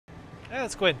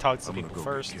Let's go ahead and talk to some I'm gonna people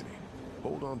go first. get Kenny.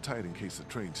 Hold on tight in case the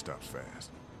train stops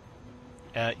fast.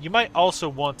 You might also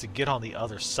want to get on the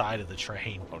other side of the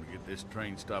train. I'll get this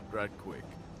train stopped right quick.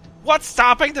 What's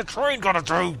stopping the train gonna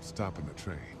do? Stopping the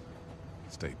train.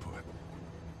 Stay put.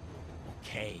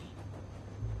 Okay.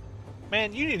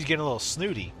 Man, you need to get a little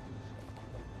snooty.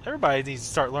 Everybody needs to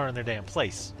start learning their damn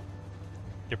place.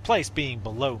 Their place being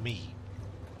below me.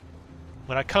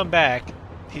 When I come back,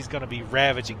 he's gonna be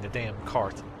ravaging the damn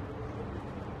cart.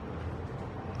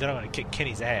 Then I'm gonna kick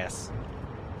Kenny's ass.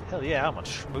 Hell yeah, I'm a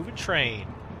moving train.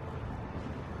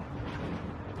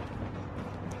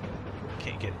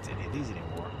 Can't get into any of these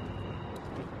anymore.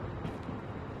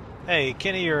 Hey,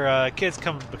 Kenny, your kid's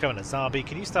becoming a zombie.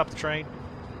 Can you stop the train?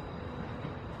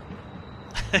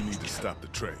 You need to stop the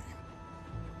train.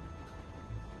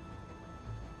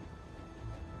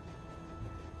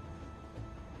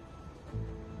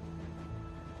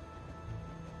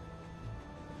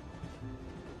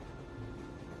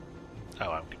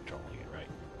 Oh, I'm controlling it, right.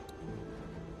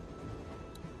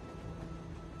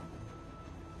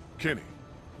 Kenny.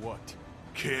 What?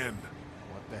 Ken.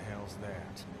 What the hell's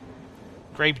that?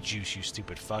 Grape juice, you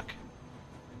stupid fuck.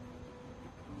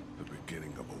 The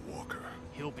beginning of a walker.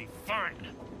 He'll be fine.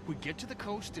 We get to the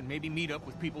coast and maybe meet up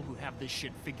with people who have this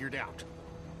shit figured out.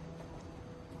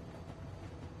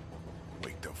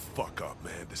 Wake the fuck up,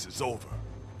 man. This is over.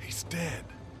 He's dead.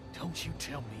 Don't you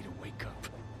tell me to wake up.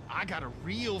 I got a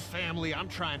real family I'm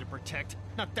trying to protect,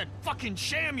 not that fucking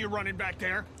sham you're running back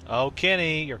there. Oh,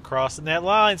 Kenny, you're crossing that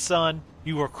line, son.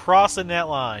 You were crossing that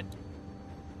line.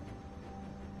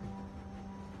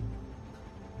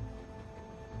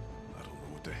 I don't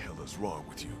know what the hell is wrong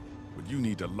with you, but you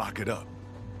need to lock it up.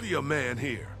 Be a man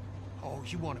here. Oh,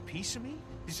 you want a piece of me?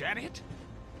 Is that it?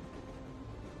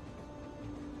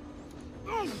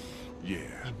 You Yeah,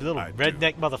 little I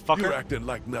redneck do. motherfucker. You're acting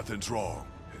like nothing's wrong,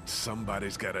 and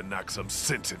somebody's gotta knock some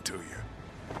sense into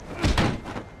you.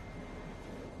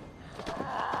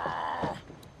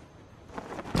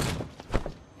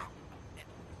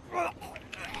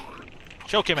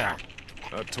 Choke him out.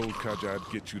 I told Kaja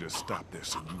I'd get you to stop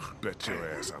this, and you bet your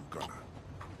ass I'm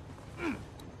gonna.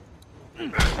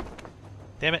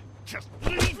 Damn it. Just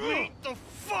leave me the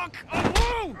fuck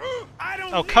alone! I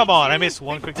don't Oh, come need on. I you. missed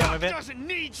one quick time event. Doesn't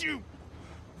need you.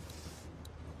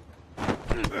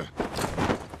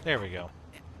 There we go.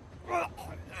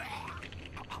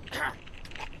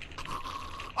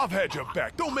 I've had your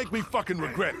back. Don't make me fucking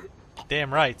regret it.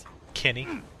 Damn right, Kenny.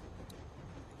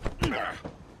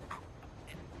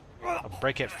 I'll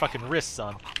break that fucking wrist,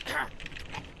 son.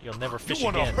 You'll never fish You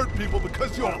wanna again. hurt people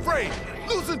because you're afraid.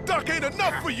 Losing Duck ain't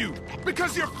enough for you.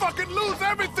 Because you fucking lose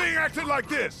everything acting like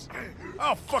this.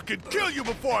 I'll fucking kill you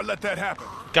before I let that happen.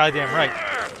 Goddamn right.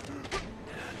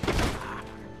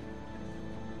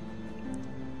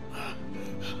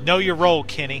 Know your role,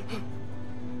 Kenny.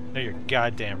 Know your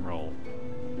goddamn role.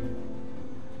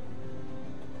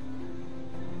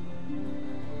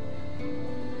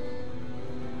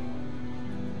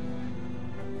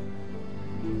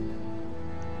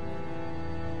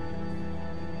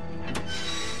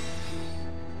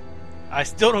 I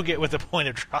still don't get what the point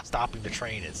of stopping the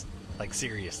train is. Like,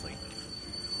 seriously.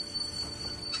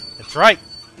 That's right.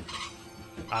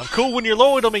 I'm cool when you're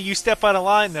lower to me. You step out of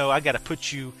line, though, I gotta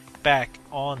put you back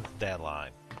on that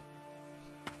line.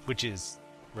 Which is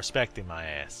respecting my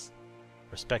ass.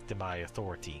 Respecting my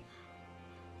authority.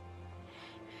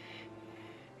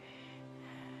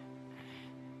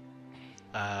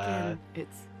 Again,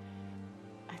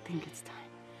 I think it's time.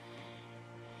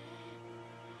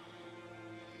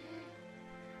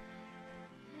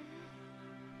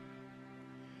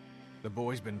 The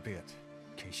boy's been bit,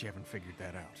 in case you haven't figured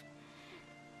that out.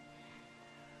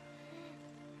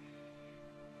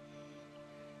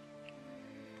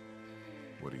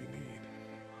 What do you need?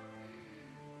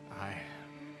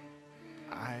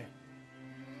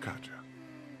 Katja.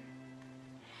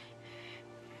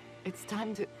 It's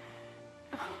time to...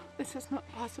 Oh, this is not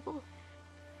possible.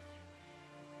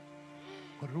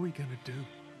 What are we gonna do?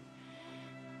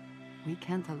 We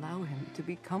can't allow him to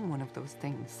become one of those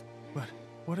things. But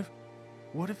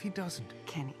what if he doesn't?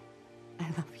 Kenny, I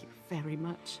love you very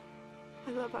much.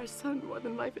 I love our son more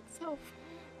than life itself.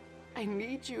 I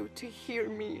need you to hear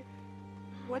me.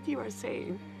 What you are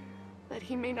saying, that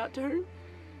he may not turn,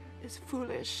 is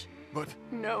foolish. But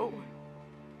No.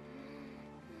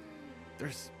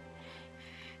 there's...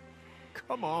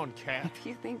 Come on, Kat. If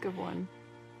you think of one,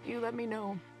 you let me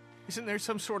know. Isn't there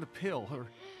some sort of pill or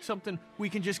something we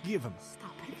can just give him?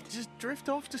 Stop it. Just drift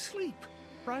off to sleep.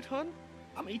 Right, hun?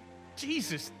 I mean,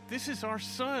 Jesus, this is our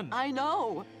son. I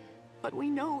know, but we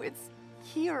know it's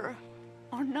here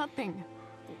or nothing.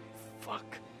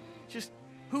 Fuck. Just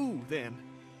who, then?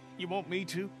 You want me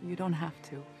to? You don't have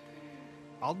to.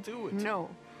 I'll do it. No,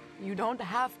 you don't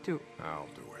have to. I'll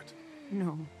do it.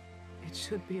 No, it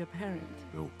should be apparent.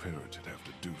 No parent should have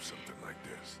to do something like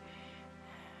this.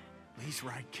 Lee's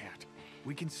right, Cat.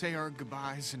 We can say our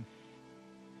goodbyes and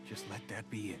just let that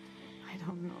be it. I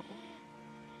don't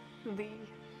know. Lee,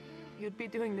 you'd be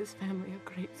doing this family a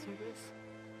great service.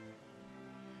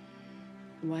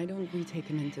 Why don't we take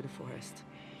him into the forest,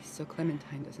 so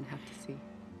Clementine doesn't have to see?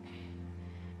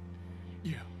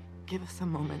 Yeah. Give us a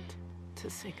moment to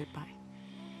say goodbye.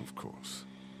 Of course.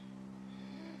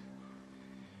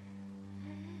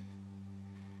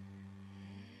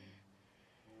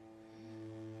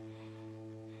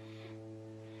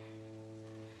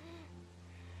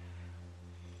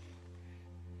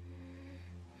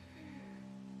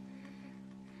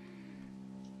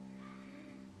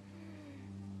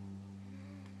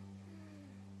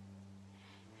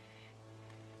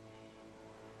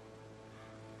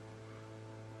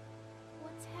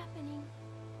 What's happening?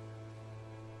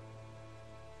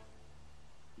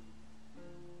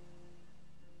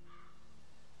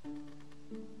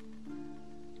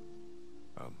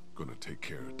 I'm gonna take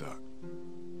care of Doc.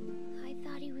 I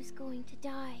thought he was going to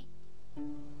die.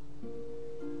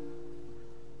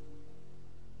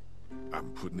 I'm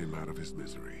putting him out of his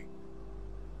misery.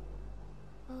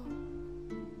 Oh,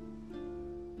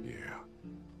 Yeah.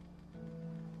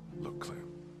 Look, Clem,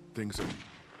 things are...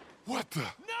 What the?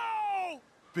 No!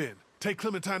 Ben, take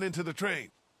Clementine into the train.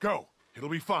 Go. It'll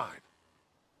be fine.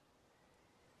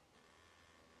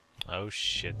 Oh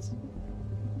shit.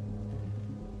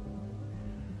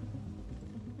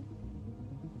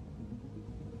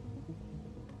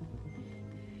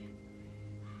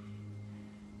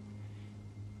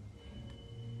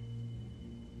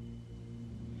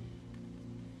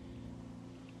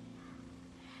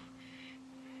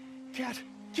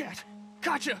 Cat,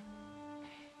 gotcha!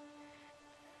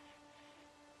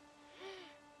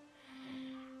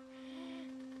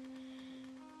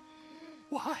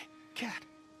 Why, Cat?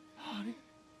 Honey,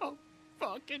 oh,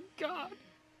 fucking God.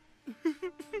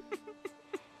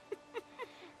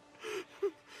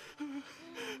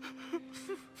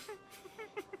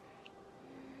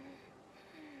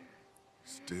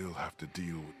 Still have to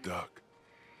deal with Doc.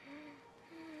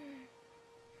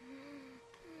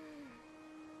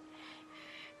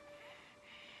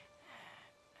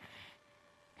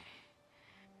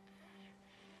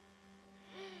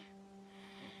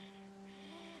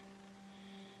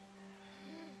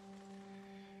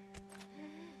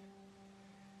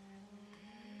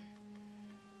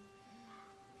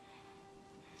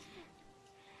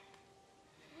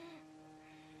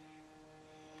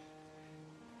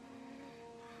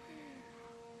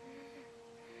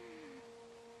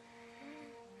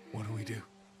 What do we do?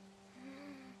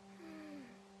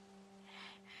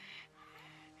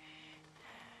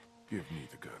 Give me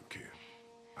the gun, kid.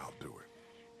 I'll do it.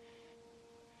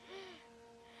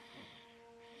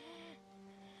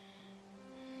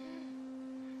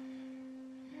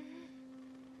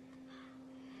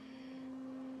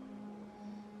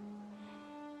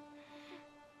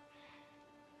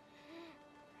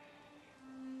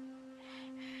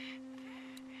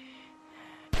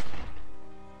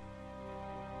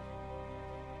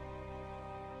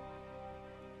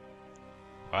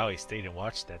 Wow, he stayed and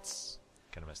watched. That's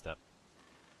kind of messed up.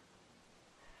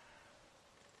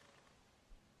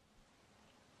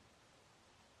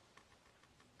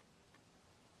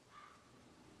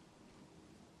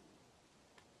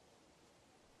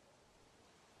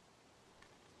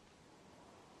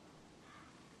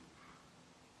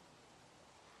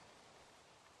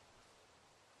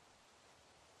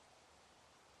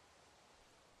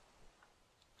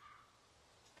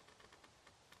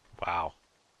 Wow.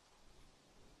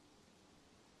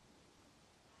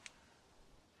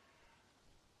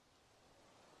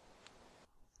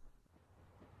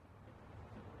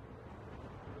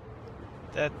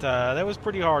 That was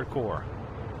pretty hardcore.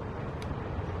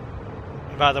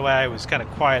 And by the way, I was kind of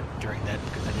quiet during that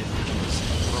because I didn't think it was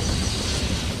appropriate.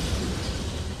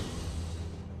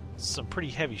 Some pretty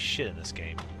heavy shit in this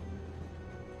game.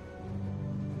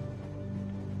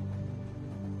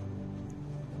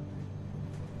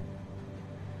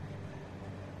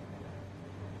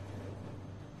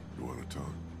 You want to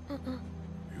talk?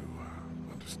 You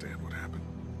understand what happened?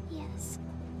 yes.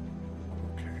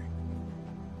 Okay.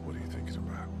 What do you think it's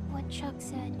about? What Chuck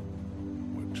said.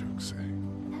 What Chuck say?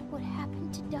 That what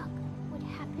happened to Duck would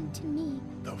happen to me.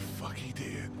 The fuck he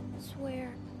did?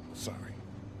 Swear. Sorry.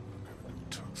 I'm gonna go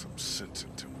talk some sense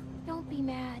into him. Don't be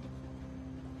mad.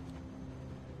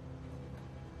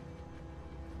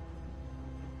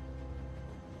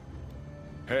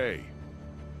 Hey,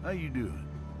 How you doing?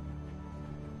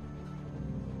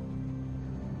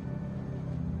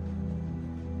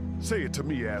 say it to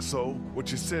me, asshole.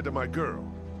 What you said to my girl.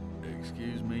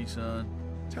 Excuse me, son?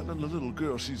 Telling the little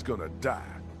girl she's gonna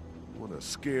die. You wanna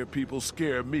scare people,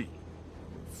 scare me.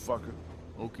 Fucker.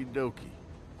 Okie dokie.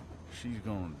 She's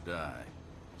gonna die.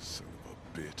 Son of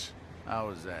a bitch. How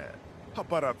was that? How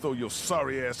about I throw your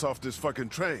sorry ass off this fucking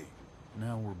train?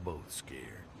 Now we're both scared.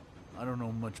 I don't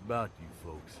know much about you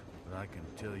folks, but I can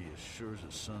tell you as sure as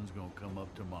the sun's gonna come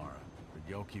up tomorrow. But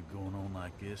y'all keep going on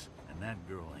like this, and that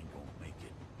girl ain't gonna make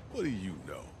it. What do you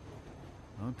know?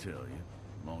 I'll tell you,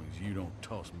 as long as you don't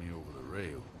toss me over the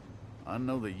rail. I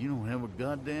know that you don't have a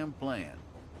goddamn plan.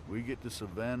 We get to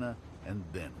Savannah, and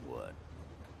then what?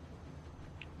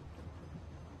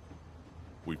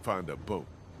 We find a boat.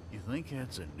 You think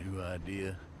that's a new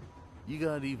idea? You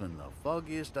got even the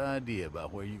foggiest idea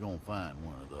about where you're gonna find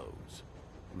one of those.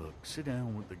 Look, sit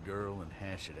down with the girl and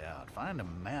hash it out. Find a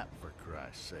map, for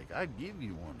Christ's sake. I'd give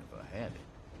you one if I had it.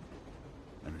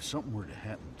 And if something were to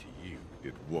happen to you,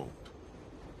 It won't.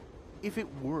 if it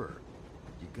were,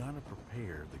 you gotta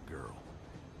prepare the girl.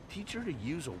 Teach her to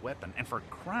use a weapon, and for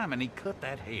crime, and he cut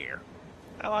that hair.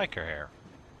 I like her hair.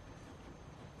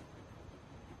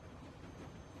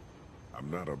 I'm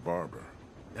not a barber.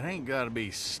 It ain't gotta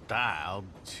be styled.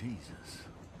 Jesus.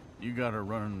 You got her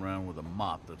running around with a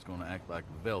mop that's gonna act like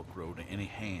Velcro to any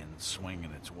hand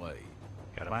swinging its way.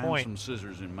 Got a Find point. some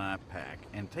scissors in my pack,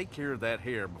 and take care of that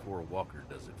hair before Walker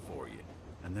does it for you.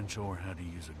 And then show her how to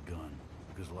use a gun.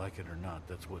 Because like it or not,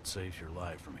 that's what saves your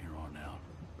life from here on out.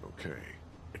 Okay.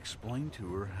 Explain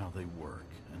to her how they work,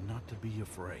 and not to be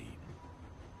afraid.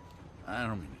 I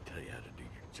don't mean to tell you how to do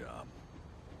your job,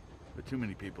 but too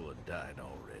many people have died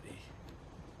already.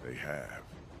 They have.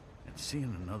 And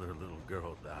seeing another little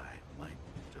girl die might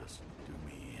just do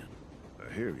me in.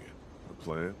 I hear you. A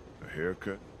plan, a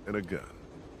haircut, and a gun.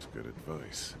 It's good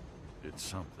advice. It's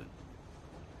something.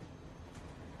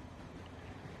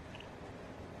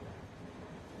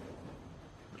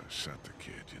 I shot the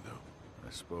kid, you know. I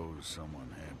suppose someone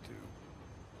had to.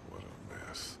 What a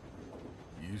mess.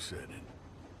 You said it.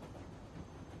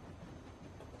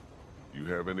 You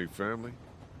have any family?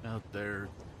 Out there,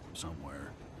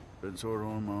 somewhere. Been sort of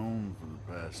on my own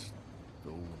for the past,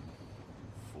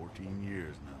 14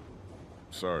 years now.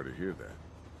 Sorry to hear that.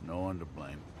 No one to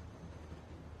blame.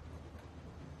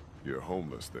 You're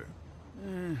homeless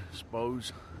then.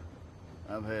 Suppose.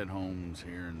 I've had homes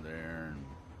here and there, and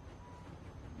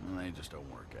well, they just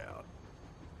don't work out.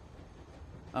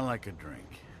 I like a drink,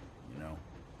 you know?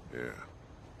 Yeah.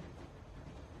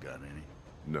 Got any?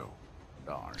 No.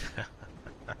 Darn.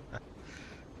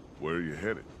 Where are you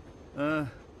headed?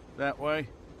 That way?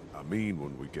 I mean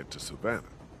when we get to Savannah.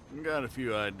 Got a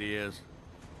few ideas.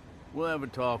 We'll have a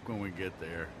talk when we get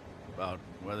there about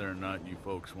whether or not you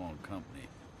folks want company.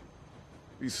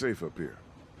 Be safe up here.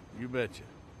 You betcha.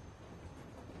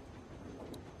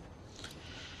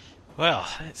 Well,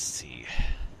 let's see.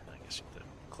 I guess you have to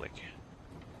click.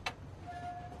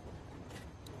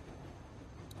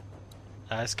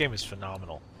 This game is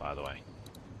phenomenal, by the way.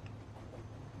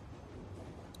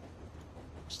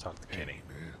 Let's talk to Kenny. Hey,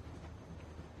 man.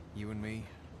 You and me,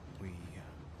 oh,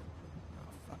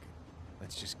 fuck it.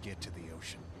 Let's just get to the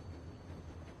ocean.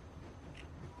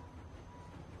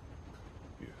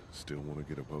 You still want to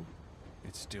get a boat?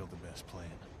 It's still the best plan.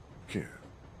 Can't.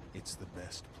 It's the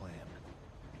best plan.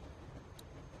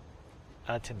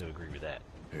 I tend to agree with that.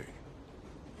 Hey,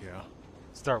 Yeah?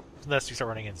 Unless we start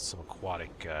running into some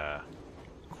aquatic are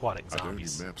there any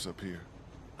zombies. maps up here?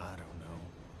 I don't know.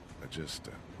 I just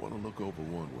want to look over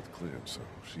one with Clem so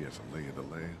she has a lay of the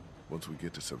land once we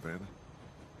get to Savannah.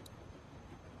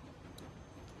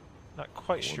 Not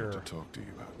quite I sure. wanted to talk to you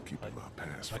about keeping my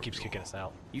pass That from keeps you kicking all. us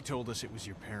out. You told us it was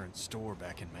your parents' store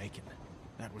back in Macon.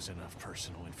 That was enough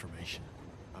personal information.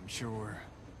 I'm sure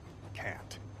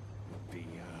Kat would be,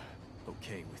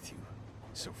 okay with you.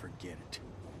 So forget it.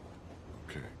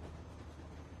 Okay.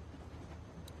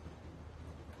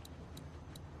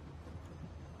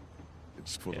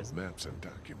 It's full Yes. of maps and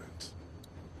documents.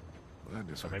 Mind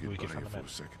if So I maybe we get can by find you the for map. a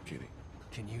second, Kitty?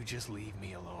 Can you just leave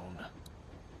me alone?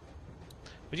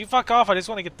 Would you fuck off? I just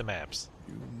want to get the maps.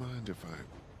 You mind if I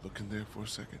look in there for a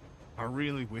second? I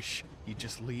really wish you'd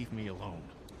just leave me alone.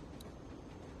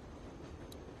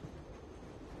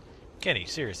 Kenny,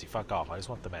 seriously, fuck off. I just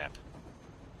want the map.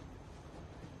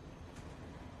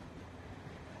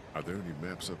 Are there any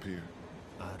maps up here?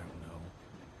 I don't know.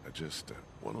 I just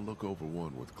want to look over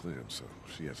one with Clem so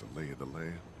she has a lay of the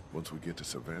land once we get to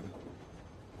Savannah.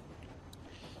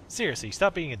 Seriously,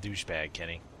 stop being a douchebag,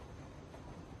 Kenny.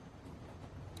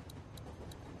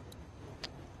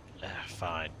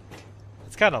 fine.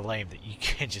 It's kind of lame that you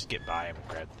can't just get by him and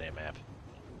grab the damn map.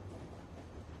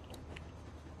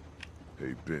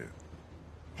 Hey, Ben.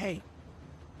 Hey,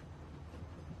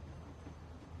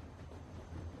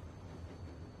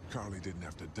 Carly didn't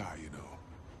have to die, you know.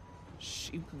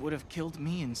 she would have killed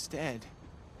me instead.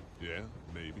 Yeah,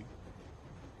 maybe.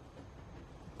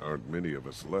 Aren't many of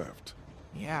us left.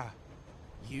 Yeah.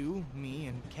 You, me,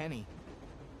 and Kenny.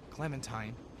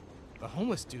 Clementine. The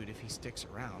homeless dude if he sticks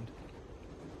around.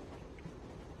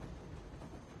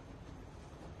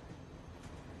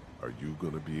 Are you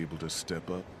gonna be able to step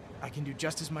up? I can do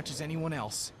just as much as anyone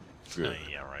else. Good.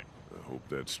 Yeah, right. I hope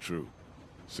that's true.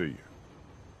 See ya.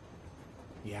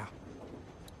 Yeah.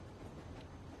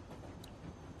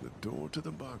 The door to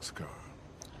the boxcar.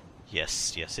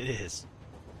 Yes, yes, it is.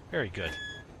 Very good.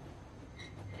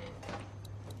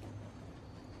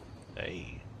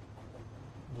 Hey.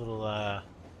 Little,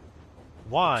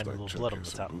 wine, Looks like a little Chuck blood on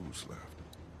has the some top. booze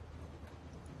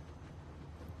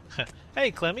left.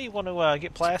 Hey, Clemmy, you want to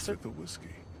get plastered? Fifth of whiskey.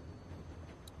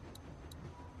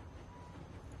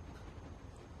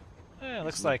 Yeah,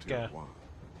 looks He's like lived here a while.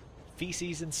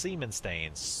 feces and semen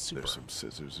stains. Super. There's some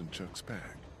scissors in Chuck's bag.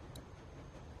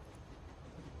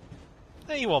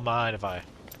 Hey, you won't mind if I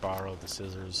borrow the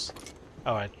scissors.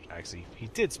 Oh, actually, he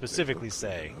did specifically They look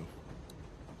say. clean enough.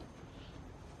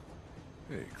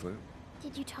 Hey, Clem.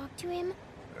 Did you talk to him?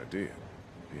 I did.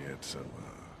 He had some,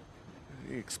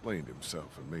 he explained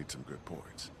himself and made some good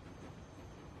points.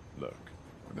 Look,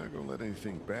 we're not gonna let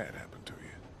anything bad happen to you,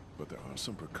 but there are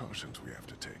some precautions we have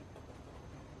to take.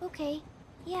 Okay.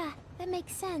 Yeah, that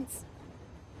makes sense.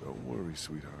 Don't worry,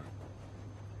 sweetheart.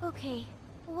 Okay.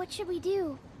 What should we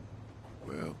do?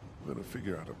 Well, we're gonna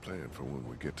figure out a plan for when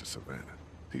we get to Savannah.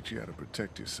 Teach you how to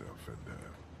protect yourself and,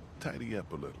 tidy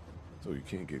up a little, so you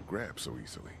can't get grabbed so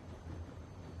easily.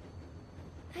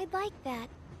 I'd like that.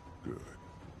 Good.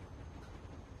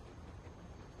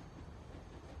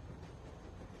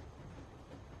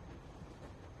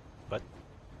 But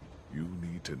You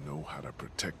need to know how to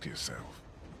protect yourself.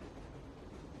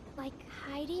 Like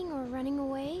hiding or running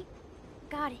away?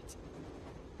 Got it.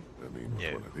 I mean, with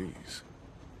No. one of these.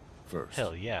 First,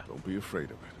 hell yeah. don't be afraid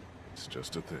of it. It's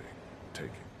just a thing. Take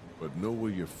it. But know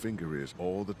where your finger is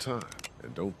all the time.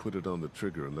 And don't put it on the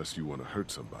trigger unless you want to hurt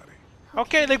somebody.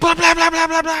 Okay, like blah blah blah blah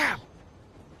blah blah.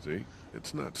 See?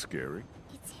 It's not scary.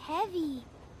 It's heavy.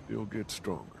 You'll get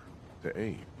stronger. To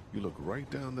aim, you look right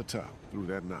down the top through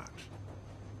that notch.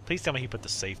 Please tell me he put the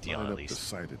safety on Line at up the least.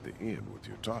 sight at the end with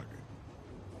your target.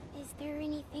 Is there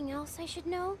anything else I should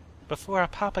know? Before I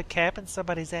pop a cap in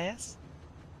somebody's ass?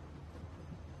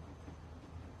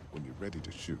 When you're ready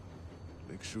to shoot,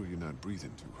 make sure you're not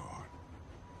breathing too hard.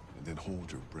 And then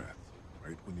hold your breath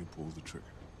right when you pull the trigger.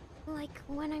 Like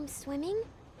when I'm swimming?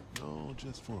 No,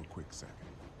 just for a quick second.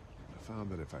 I found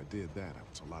that if I did that, I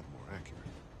was a lot more accurate.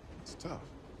 It's tough,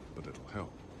 but it'll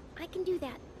help. I can do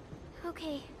that.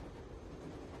 Okay.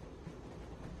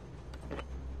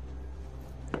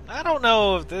 I don't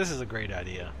know if this is a great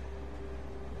idea.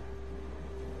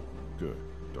 Good.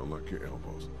 Don't lock your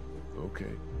elbows.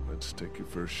 Okay, let's take your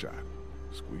first shot.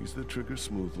 Squeeze the trigger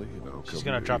smoothly, and I'll cover She's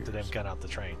gonna your drop the ears. damn gun out the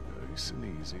train. Nice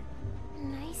and easy.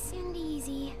 Nice and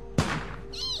easy.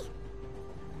 Eee!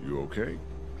 You okay?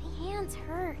 My hands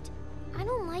hurt. I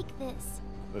don't like this.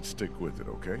 Let's stick with it,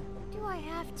 okay? Do I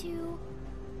have to?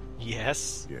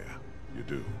 Yes. Yeah, you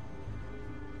do.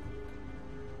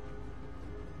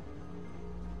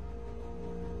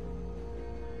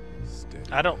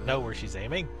 Steady. I don't know where she's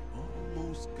aiming.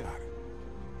 Almost got it.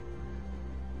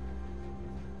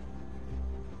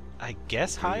 I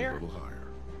guess A higher? little higher.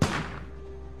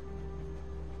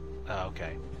 Oh,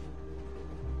 okay.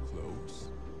 Close.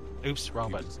 Oops, wrong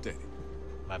Keep button. it steady.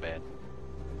 My bad.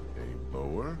 Aim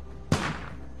lower.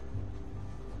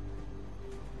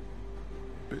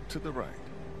 Bit to the right.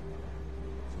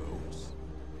 Close.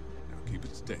 Now keep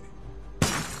it steady.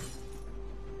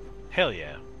 Hell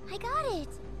yeah. I got it.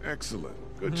 Excellent.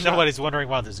 Good shot. Nobody's wondering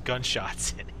why there's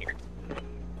gunshots in here.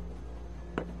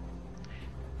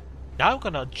 Now I'm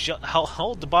gonna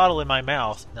hold the bottle in my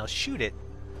mouth. Now shoot it.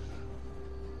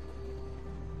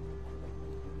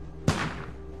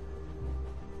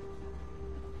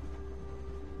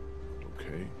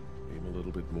 Okay. Aim a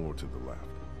little bit more to the left.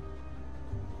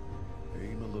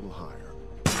 Aim a little higher.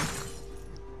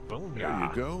 Boom. There you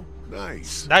go. Nice.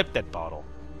 Snipe that bottle.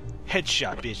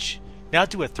 Headshot, bitch. Now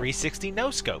do a 360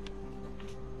 no scope.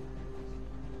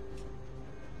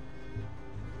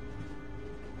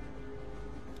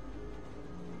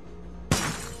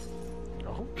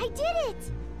 Oh. I did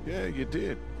it. Yeah, you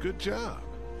did. Good job.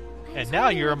 I And was now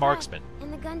holding you're a my breath, marksman.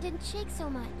 And the gun didn't shake so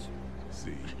much.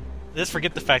 See? Let's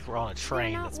forget the fact we're on a We're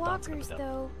train not that's bouncing up walkers, and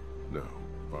down. though. No,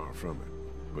 far from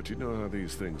it. But you know how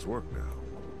these things work now.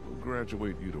 We'll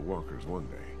graduate you to walkers one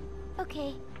day.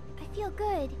 Okay, I feel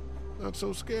good. Not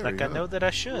so scary, Like I huh? know that I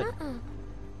should. Uh-uh.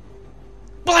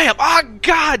 Blam! Oh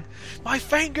God! My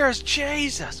fingers!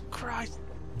 Jesus Christ!